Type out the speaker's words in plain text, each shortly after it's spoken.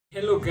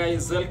Hello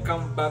guys,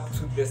 welcome back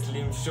to the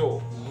Slim Show,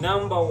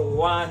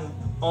 #1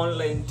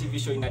 online TV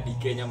show in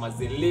Kenya.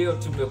 Maze leo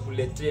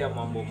tumekuletea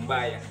mambo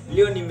mbaya.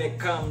 Leo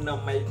nimekaa na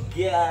my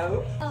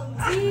girl.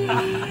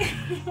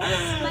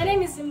 My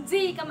name is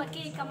Mzi kama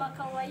K kama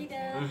kawaida.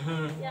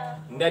 Yeah.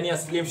 Ndani ya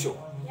Slim Show.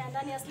 Yeah,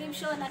 ndani ya Slim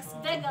Show Las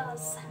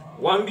Vegas.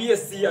 Waambie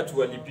si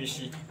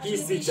atuwalipishi. Hii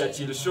si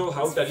chill show,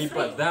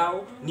 hautalipa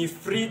dhao. Ni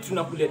free,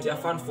 tunakuletea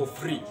fun for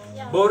free.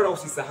 Yeah. Bora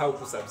usisahau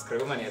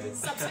kusubscribe. Maana yaje.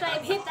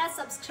 Subscribe, hit that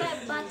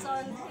subscribe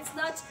button. It's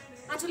not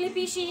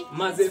atulipishi.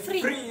 Maze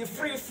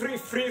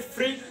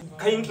free.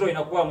 Intro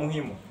inakuwa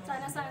muhimu.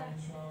 Sana.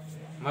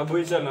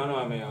 Maboisha naona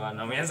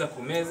wameanza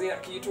kumezea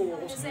kitu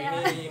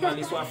usini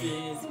mali swafi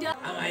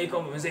ama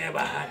iko mzee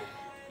bahari.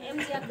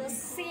 MJ ako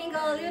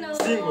single, you know.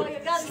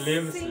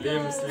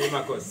 Single. Slim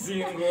ako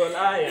single.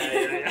 Ay.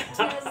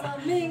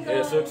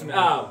 So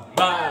tuna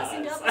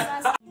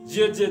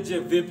Je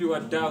vipi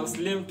wadau,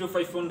 Slim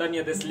 254 ndani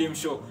ya The Slim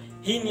Show.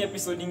 Hii ni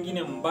episode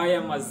nyingine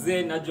mbaya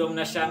mazee, najua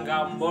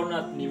mnashangaa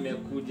mbona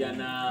nimekuja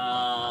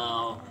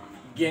na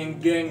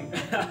gang.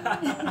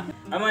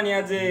 Ama ni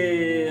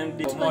aje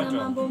tuna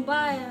mambo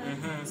mbaya.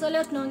 So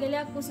leo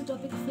tunaongelea kuhusu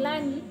topic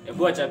fulani.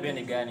 Hebu acha pia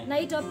ni gani? Na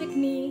hii topic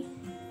ni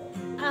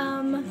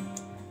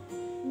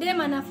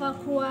dem anafaa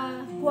kuwa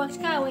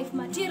wife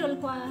material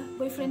kwa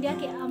boyfriend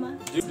yake ama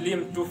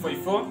Slim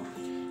 254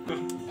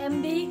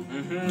 MD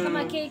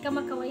kama K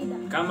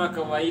kama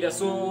kawaida.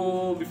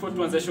 So before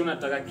tuanze show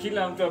nataka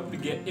kila mtu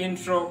apige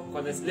intro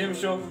kwa The Slim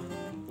Show.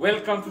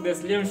 Welcome to The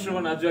Slim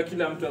Show. Najua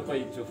kila mtu hapa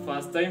ito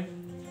first time.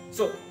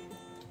 So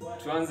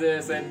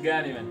tuanze side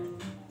gani man?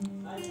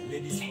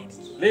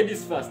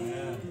 Ladies first.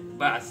 Yeah.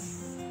 Bas,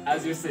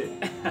 as you say.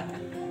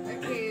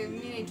 Okay,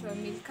 mimi naitwa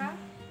Milka.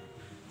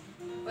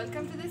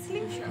 Welcome to The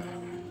Slim Show.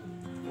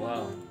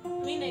 Wow.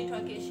 Mimi naitwa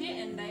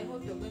Keshi and I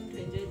hope you're going to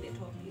enjoy the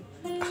topic.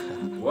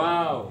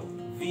 Wow.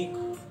 Vic,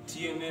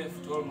 TMF,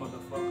 tall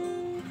motherfucker.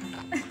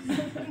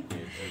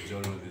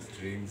 John on the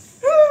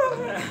strings.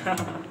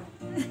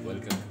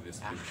 Welcome to The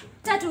Slim Show.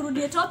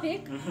 Turudie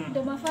topic,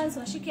 ndio mafans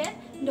washike,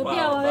 ndio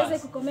pia waweze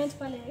kucomment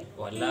pale.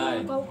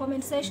 Wallahi. Kwa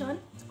comment section,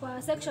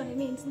 kwa section I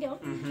mean, ndio.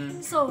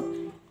 So,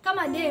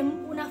 kama dem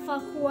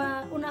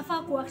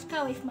unafaa kuwa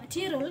wife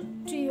material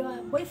to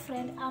your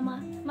boyfriend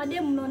ama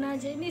madem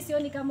mnaonaje? Mimi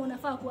sioni kama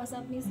unafaa kuwa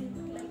submissive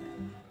like.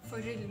 For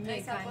real,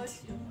 I can't.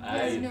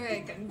 There's no way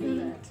I can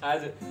do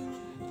that.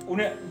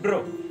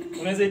 Bro,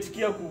 unaweza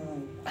itikia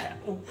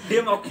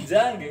dema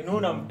kujange na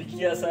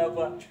unampikia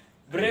sapa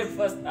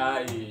breakfast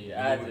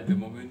The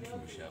moment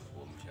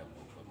umeshakuwa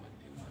kama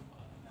dema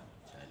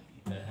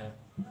Charlie.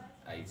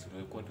 Ai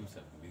tumekuwa tu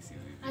submissive.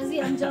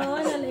 Azia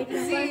mjaona like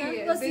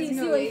hapana,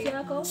 si wife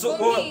yako. So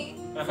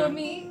for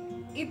me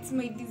it's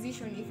my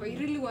decision. If I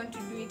really want to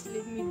do it,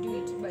 let me do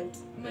it. But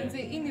manze,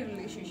 in a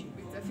relationship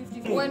it's a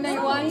 50-50. When I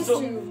want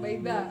to, by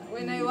that.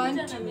 When I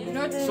want to,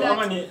 not so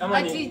that.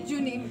 Actually,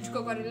 June,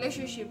 tuko kwa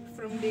relationship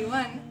from day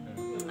one.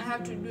 I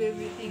have to do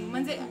everything.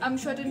 Manze, I'm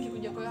sure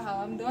nikikuja kwa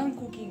how I'm the one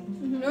cooking,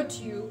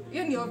 not you.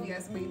 Hiyo ni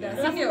obvious by that.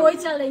 Alafu boy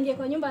child ingie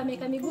kwa nyumba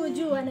ameka miguu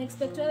juu ana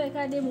expect wewe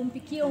kade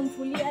mumpikie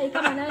umfulie ai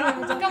kama nani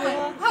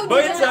anajua.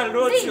 Boy child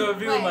wrote your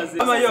view maze.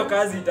 Kama hiyo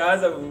kazi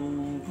itaanza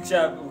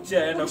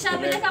ukishaenda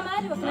ukishapeleka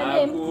mahali kwa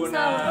dem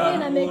sawa, hiyo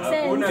ina make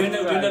sense.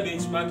 Tunaenda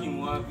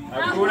benchmarking wapi?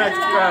 Hakuna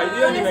kitu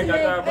hiyo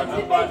nimekataa bana.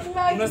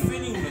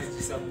 Unasini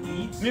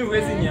unasubmit. Mimi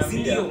huwezi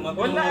niambia.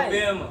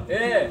 Mapema.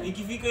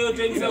 Ikifika hiyo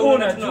time sasa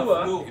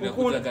unajua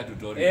unataka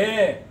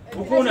tutorial.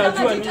 Huko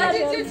unajua ni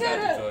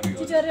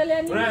tutorial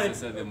yani.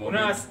 Sasa the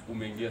moment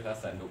umeingia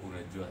sasa ndio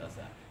unajua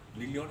sasa.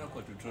 Niliona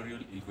kwa tutorial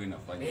ilikuwa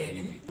inafanya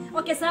hivi.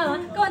 Okay sawa,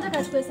 kama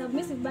unataka tuwe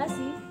submissive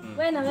basi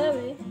wewe na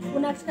wewe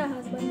unataka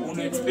husband.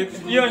 Una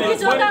expect hiyo ni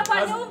kutoka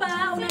kwa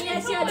nyumba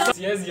unaniachia.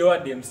 Siwezi oa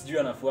dem sijui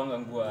anafuanga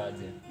nguo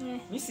aje.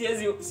 Mimi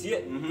siwezi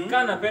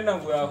kama napenda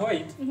nguo ya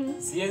white,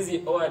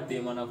 siwezi oa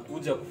dem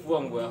anakuja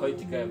kufua nguo ya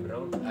white kaya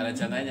brown.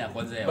 Anachanganya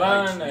kwanza ya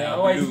white na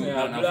white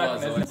na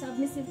black.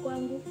 Submissive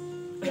kwangu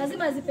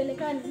lazima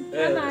zipelekane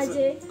kama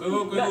aje. Kwa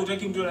hivyo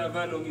utaki mtu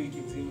anavaa longi wiki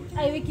nzima.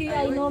 Ai wiki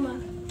ai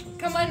noma.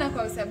 Kama na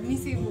kwa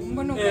submissive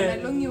mbona uko na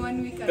longi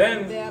 1 week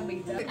and there by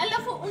that.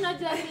 Alafu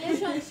unajua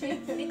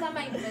relationship ni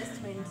kama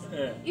investment.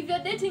 If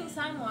you're dating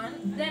someone,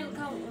 then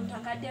kama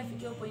unatakadia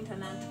afikie point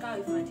anataka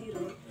wife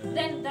material,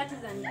 then that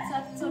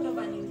is sort of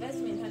an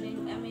investment,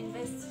 and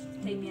invest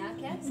time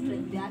yake,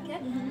 strength yake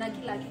na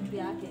kila kitu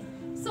yake.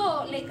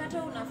 So like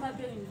hata unafaa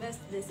pia invest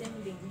the same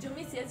thing.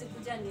 Jumi siwezi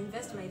kuja and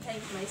invest my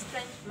time, my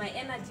strength, my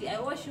energy. I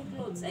wash your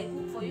clothes, I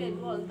cook for you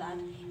and all that.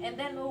 And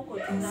then uko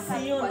tunafaa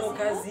Sio ndo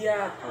kazi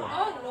yako.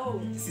 Oh no.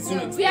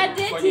 We are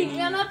dating,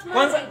 we are not married.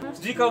 Kwanza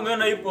sijui kama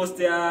umeona hii post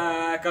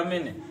ya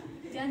Kamene.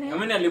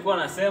 Kamene alikuwa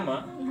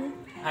anasema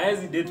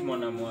haezi date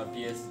mwanamume wa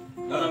PS.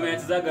 Mwanamume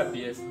anachezaga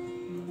PS.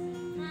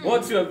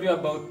 What's your view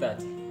about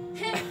that?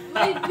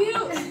 My view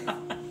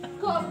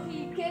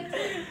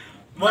complicated.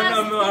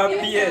 Mwanamume wa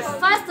PS.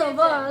 First of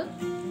all,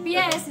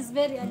 PS is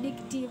very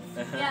addictive.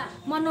 Yeah.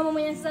 Mwanaume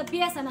mwenye anacheza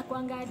PS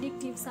anakuanga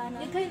addictive sana.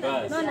 Ni kind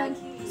of Unaona?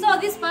 So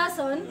this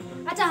person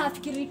hata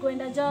hafikiri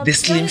kwenda job. The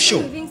Slim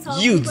Show,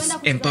 youths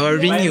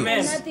empowering you.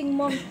 Nothing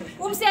more.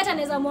 Umsi hata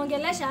anaweza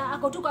muongelesha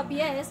ako tu kwa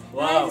PS.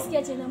 Wow. Hawezi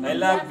sikia tena. I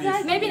love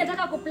this. Maybe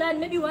nataka kuplan,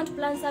 maybe you want to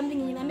plan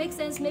something that makes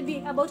sense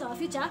maybe about our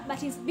future, but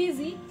he's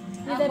busy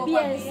with the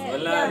PS.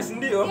 Wala,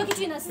 ndio. Hiyo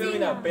kitu inasinya. Mimi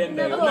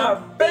napenda hiyo.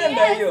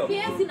 Napenda hiyo.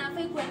 PS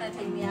inafai kuwa na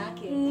time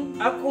yake.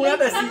 Hakuna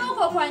hata si Kama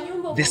uko kwa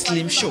nyumba The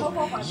Slim Show,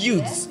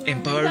 youths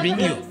empowering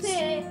you.